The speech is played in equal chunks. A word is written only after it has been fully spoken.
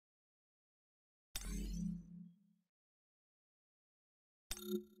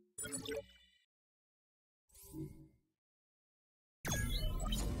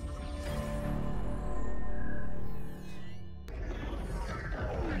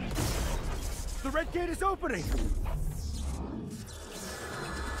The red gate is opening!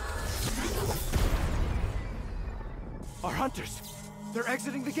 Our hunters! They're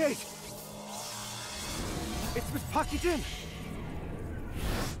exiting the gate! It's Miss Pakijin!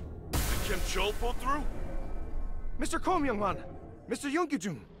 Did Kim Chol pull through? Mr. Ko Myung-wan! Mr. Yoon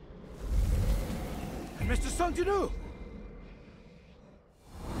Kyujung! And Mr. Sung Jinwoo!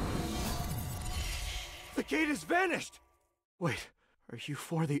 The gate has vanished! Wait, are you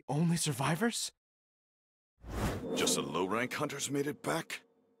four the only survivors? Just the low-rank hunters made it back?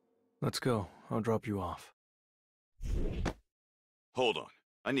 Let's go. I'll drop you off. Hold on.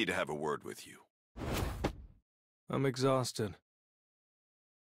 I need to have a word with you. I'm exhausted.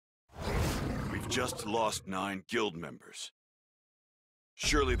 We've just lost 9 guild members.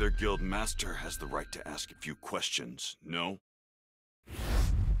 Surely their guild master has the right to ask a few questions, no?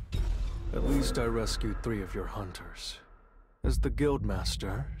 At least I rescued 3 of your hunters. As the guild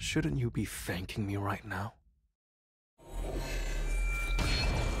master, shouldn't you be thanking me right now?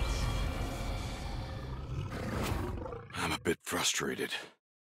 I'm a bit frustrated.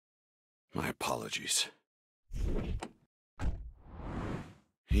 My apologies.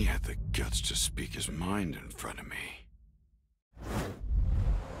 He had the guts to speak his mind in front of me.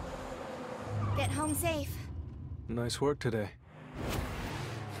 Get home safe. Nice work today.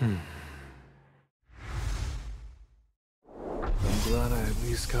 I'm glad I at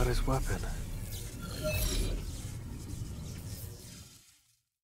least got his weapon.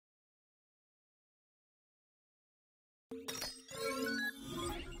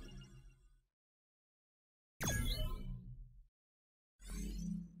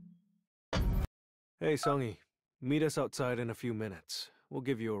 Hey, Sungi. Meet us outside in a few minutes. We'll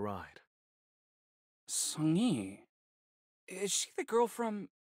give you a ride. Sungi? Is she the girl from...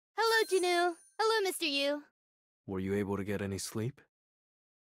 Hello, Jinwoo. Hello, Mr. Yu. Were you able to get any sleep?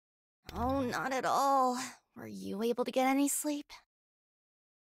 Oh, not at all. Were you able to get any sleep?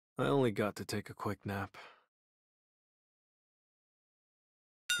 I only got to take a quick nap.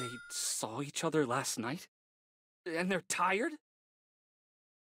 They saw each other last night? And they're tired?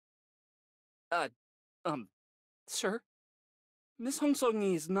 Sir? Miss Hong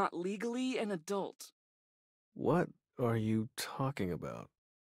Sungi is not legally an adult. What are you talking about?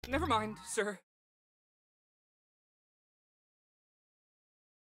 Never mind, sir.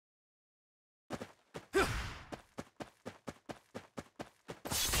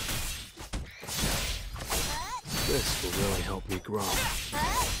 This will really help me grow.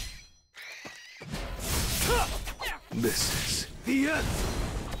 This is the end!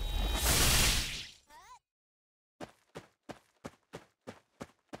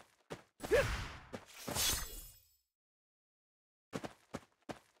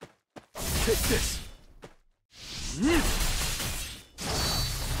 Take this!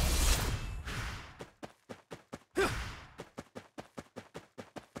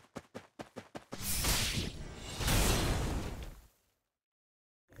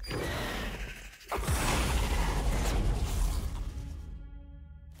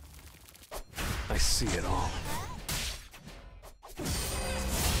 I see it all.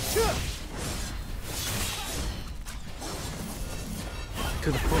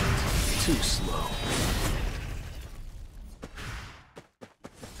 To the point. Too slow.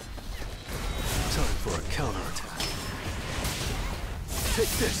 Time for a counterattack.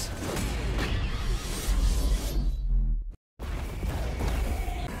 Take this!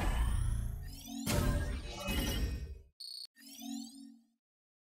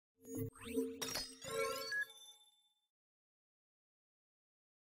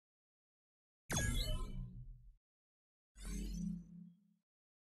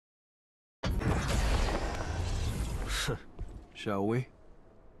 Shall we?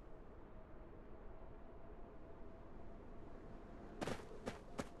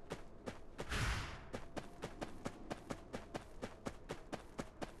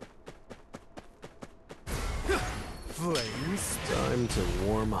 Flames. Time to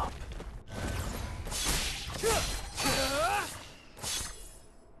warm up.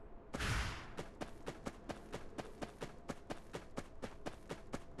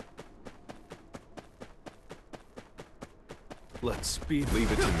 Let's speed.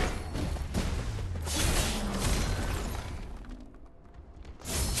 Leave it to me.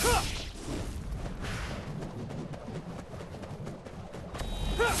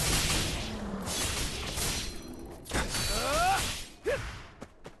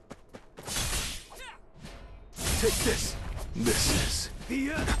 Take this. This is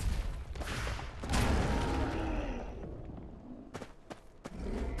The end.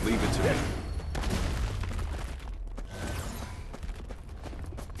 Leave it to me.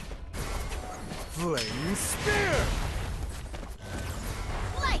 Flame spear.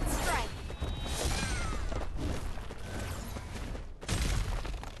 Light strike.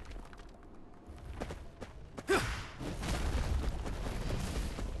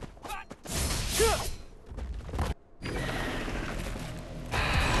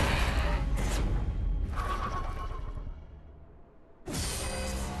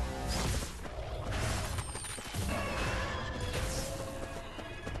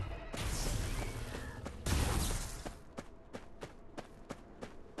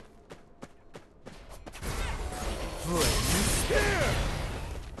 Flame spear.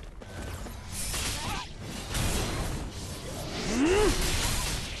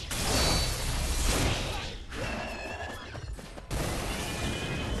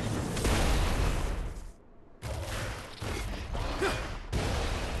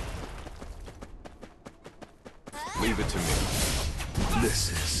 Leave it to me.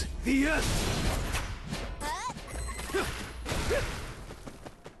 This is... The end.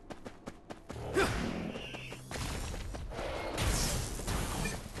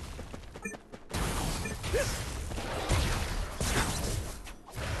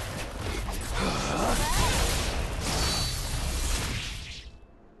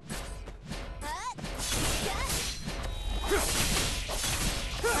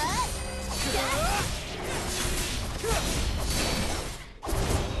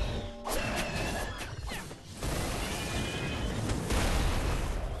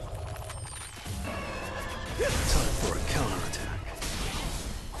 Time for a counterattack.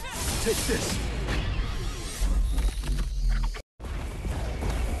 Take this.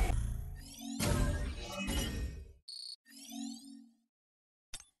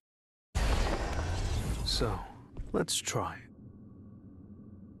 So, let's try it.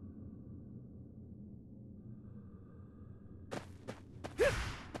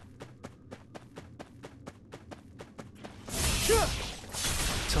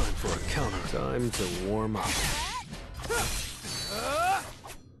 Time for a counter. Time to warm up.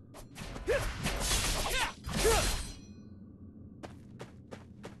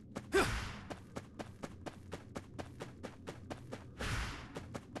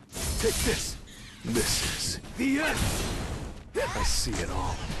 Take this. This is... The end. I see it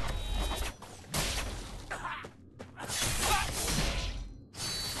all.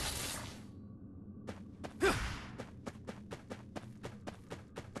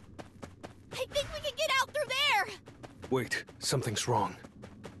 I think we can get out through there! Wait, something's wrong.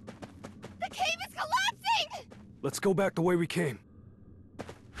 The cave is collapsing! Let's go back the way we came.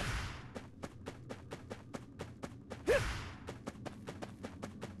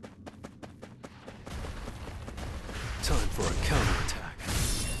 Time for a counterattack.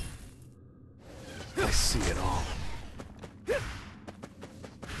 I see it all.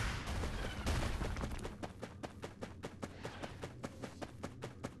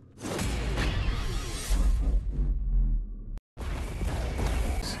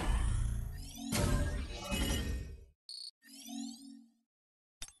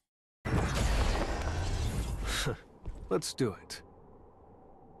 Let's do it.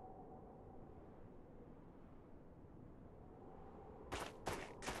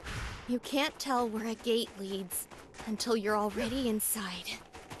 You can't tell where a gate leads until you're already inside.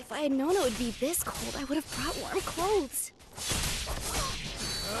 If I had known it would be this cold, I would have brought warm clothes.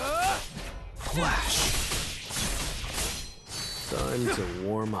 Flash. Time to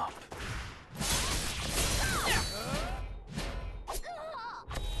warm up.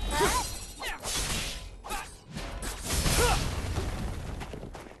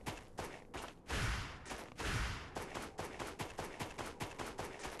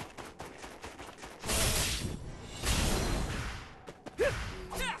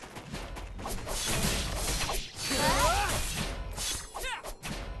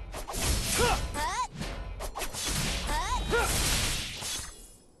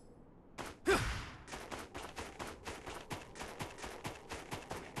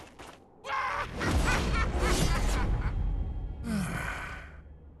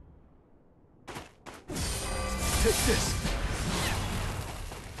 Take this.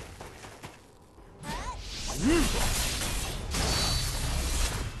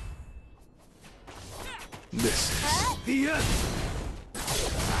 This is... The end.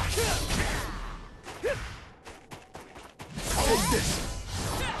 Take this.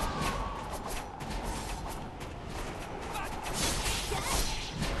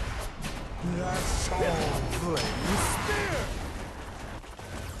 That's all. Flame spear.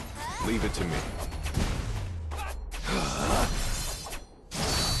 Leave it to me.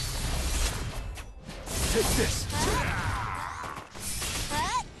 Take this!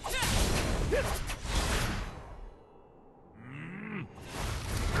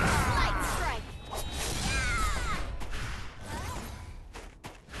 Light strike!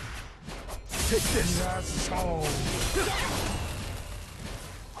 Take this!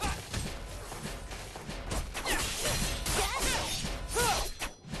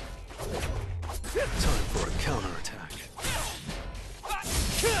 Time for a counterattack.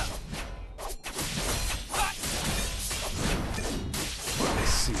 I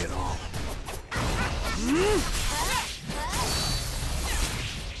see it all.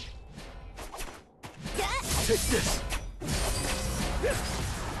 Take this!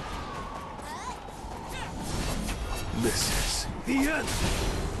 This is The end!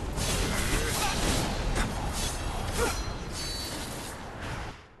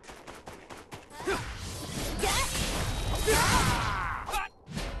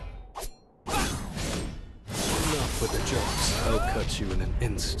 enough with the jokes. I'll cut you in an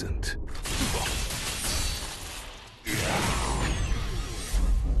instant.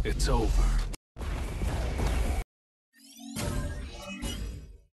 It's over.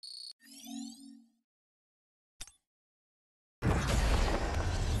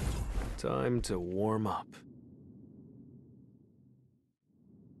 Time to warm up.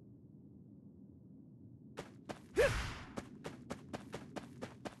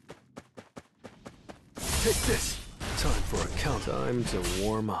 Take this! Time for a count. Time to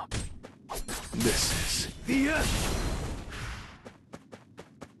warm up. This is The end!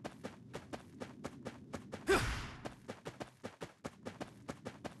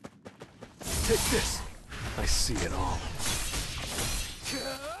 Take this! I see it all.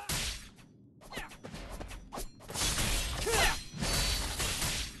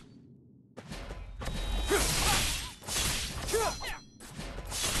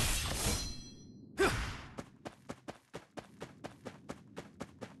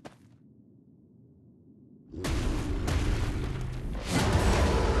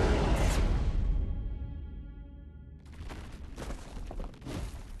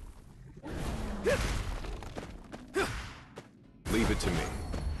 Leave it to me.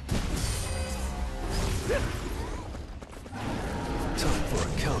 Time for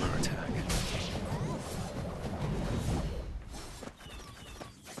a counterattack.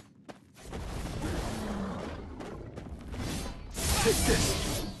 Take this!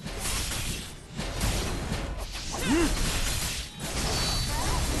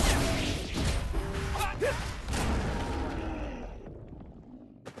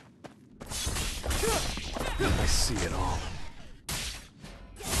 I see it all.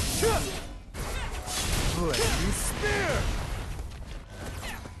 Flaming spear!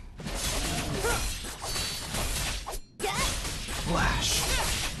 Flash.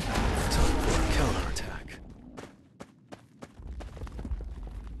 Time for a counterattack.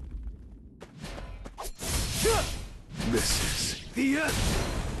 This is The end!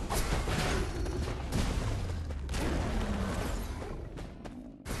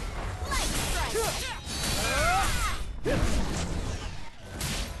 Light strike!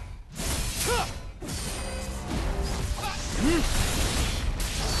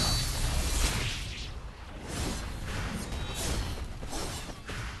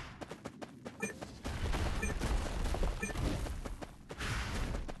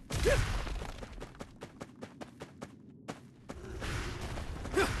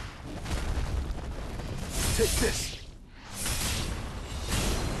 Take this!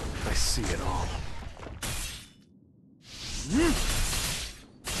 I see it all.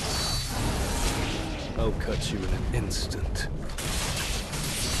 I'll cut you in an instant.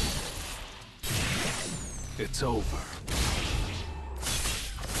 It's over.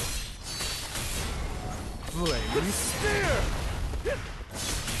 Flaming spear!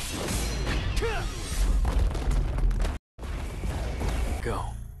 Go.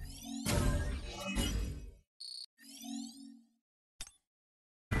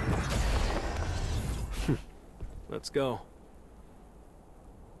 Let's go.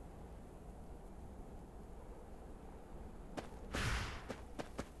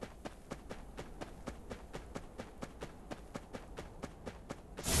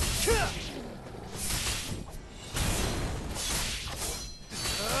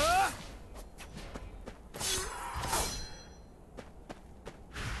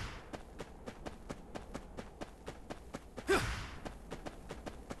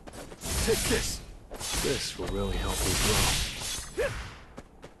 Take this! This will really help me grow.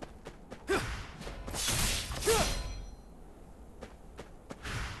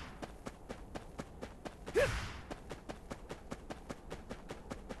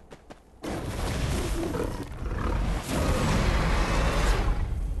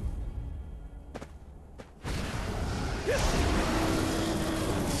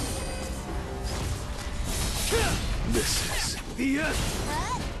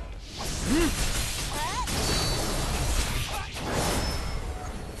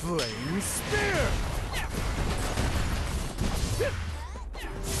 Flame Spear!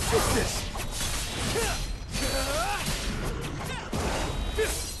 Take this!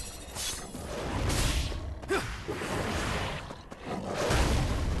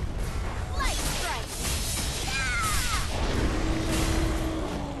 Light strike!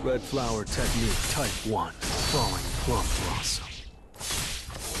 Red flower technique type 1. Falling plum blossom.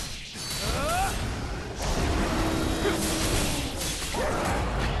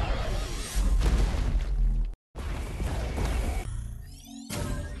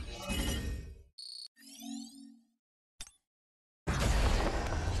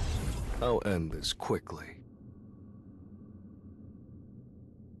 I'll end this quickly.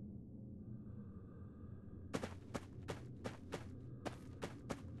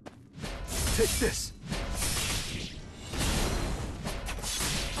 Take this!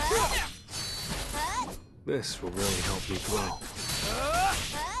 This will really help me grow.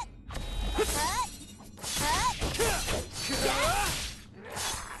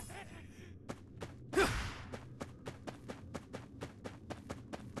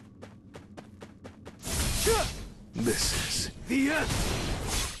 This is The end!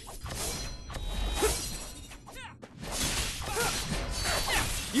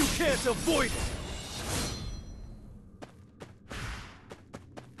 You can't avoid it!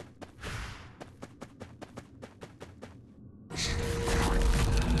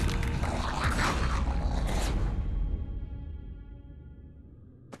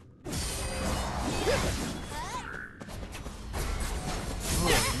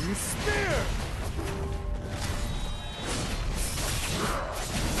 Flame Spear!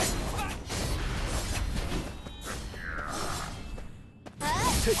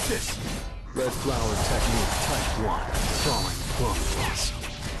 Take this! red flower technique type 1. Falling plum blossom.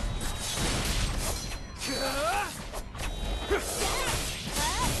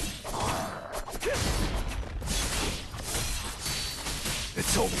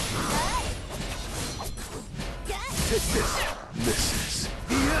 It's over! Take this! This is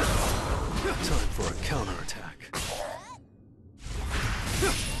The end! time for a counterattack.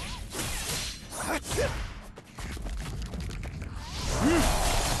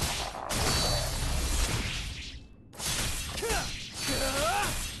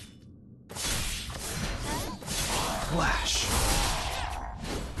 Flash!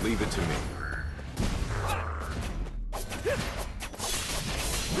 Leave it to me.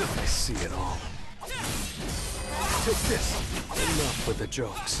 I see it all. Take this! Enough with the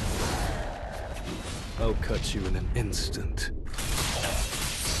jokes. I'll cut you in an instant.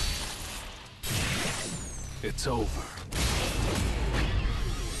 It's over.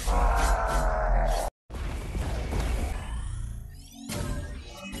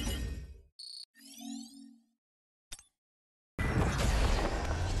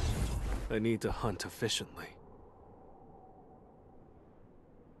 I need to hunt efficiently.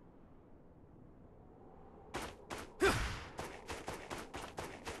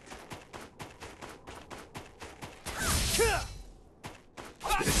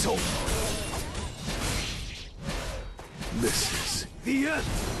 It's over! This is The end!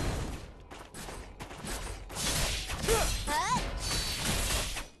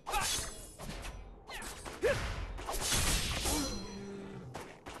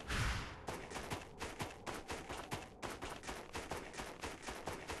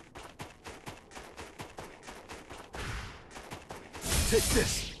 Take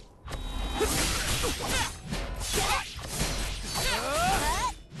this!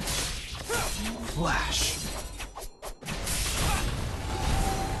 Flash!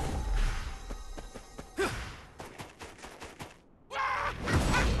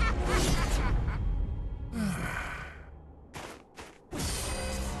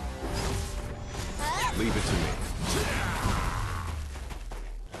 Leave it to me.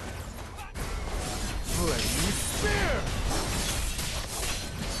 Flame Spear!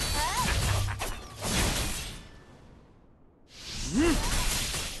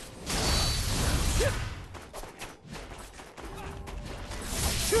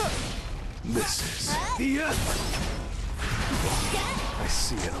 This is The end! I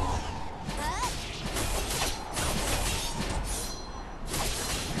see it all.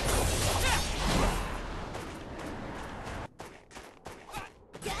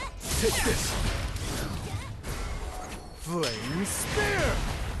 Take this! Flame Spear!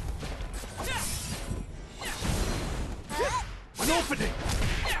 An opening!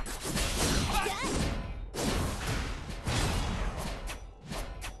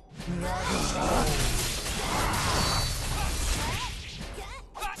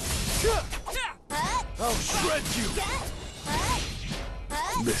 I'll shred you!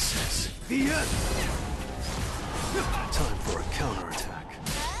 This is The end! time for a counterattack.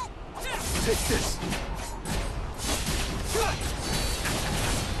 Take this!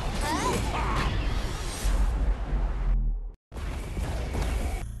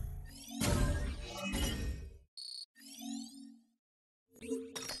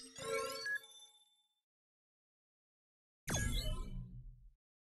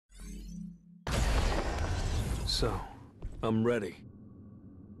 So, I'm ready.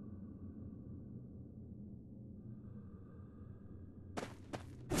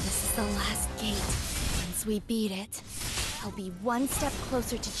 This is the last gate. Once we beat it, I'll be one step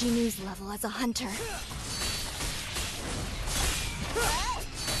closer to Jinwoo's level as a hunter.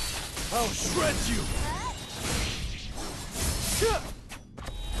 I'll shred you!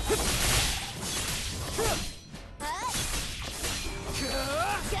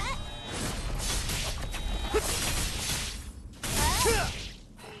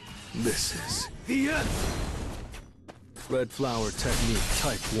 This is The end! Red Flower Technique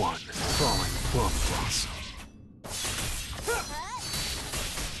Type 1, Falling Plum Blossom.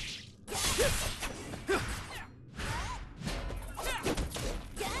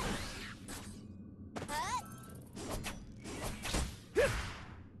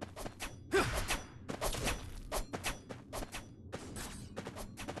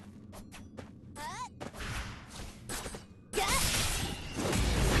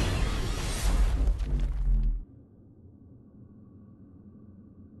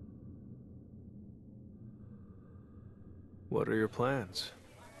 What are your plans?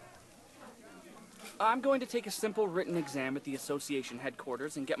 I'm going to take a simple written exam at the association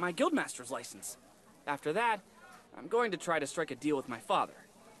headquarters and get my guildmaster's license. After that, I'm going to try to strike a deal with my father.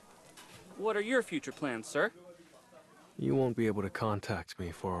 What are your future plans, sir? You won't be able to contact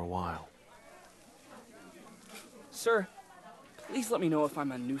me for a while. Sir, please let me know if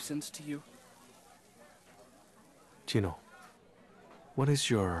I'm a nuisance to you. Jinwoo, what is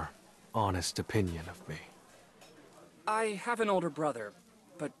your honest opinion of me? I have an older brother,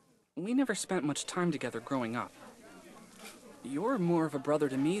 but we never spent much time together growing up. You're more of a brother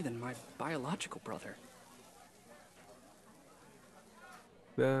to me than my biological brother.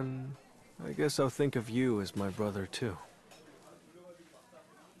 Then, I guess I'll think of you as my brother too.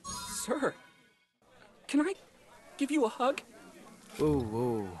 Sir, can I give you a hug?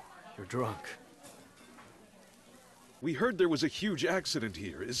 Ooh, you're drunk. We heard there was a huge accident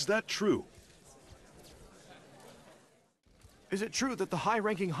here. Is that true? Is it true that the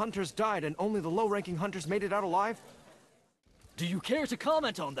high-ranking hunters died and only the low-ranking hunters made it out alive? Do you care to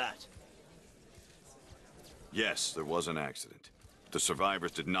comment on that? Yes, there was an accident. The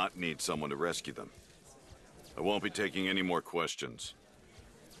survivors did not need someone to rescue them. I won't be taking any more questions.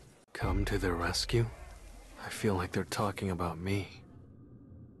 Come to their rescue? I feel like they're talking about me.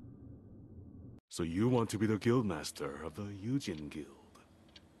 So you want to be the guildmaster of the Yujin Guild?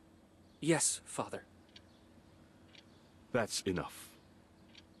 Yes, father. That's enough.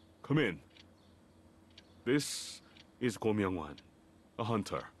 Come in. This is Go Myung-wan, a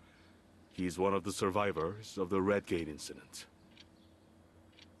hunter. He's one of the survivors of the Red Gate incident.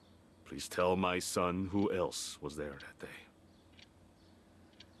 Please tell my son who else was there that day.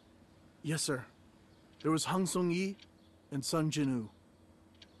 Yes, sir. There was Hang Sung-yi and Sun Jinwoo.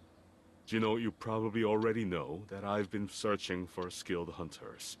 You probably already know that I've been searching for skilled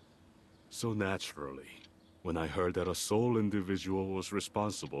hunters. So naturally, when I heard that a sole individual was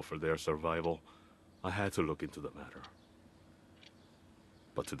responsible for their survival, I had to look into the matter.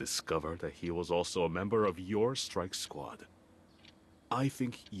 But to discover that he was also a member of your strike squad, I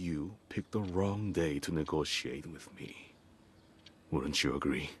think you picked the wrong day to negotiate with me. Wouldn't you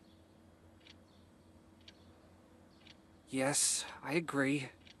agree? Yes, I agree.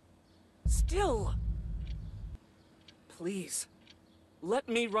 Still... Please, let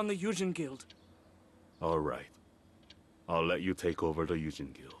me run the Yujin Guild. All right. I'll let you take over the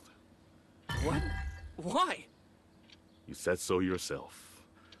Yujin Guild. What? Why? You said so yourself.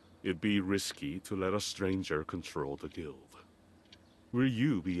 It'd be risky to let a stranger control the guild. Will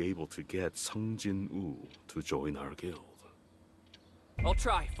you be able to get Sung Jinwoo to join our guild? I'll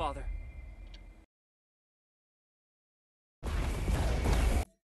try, father.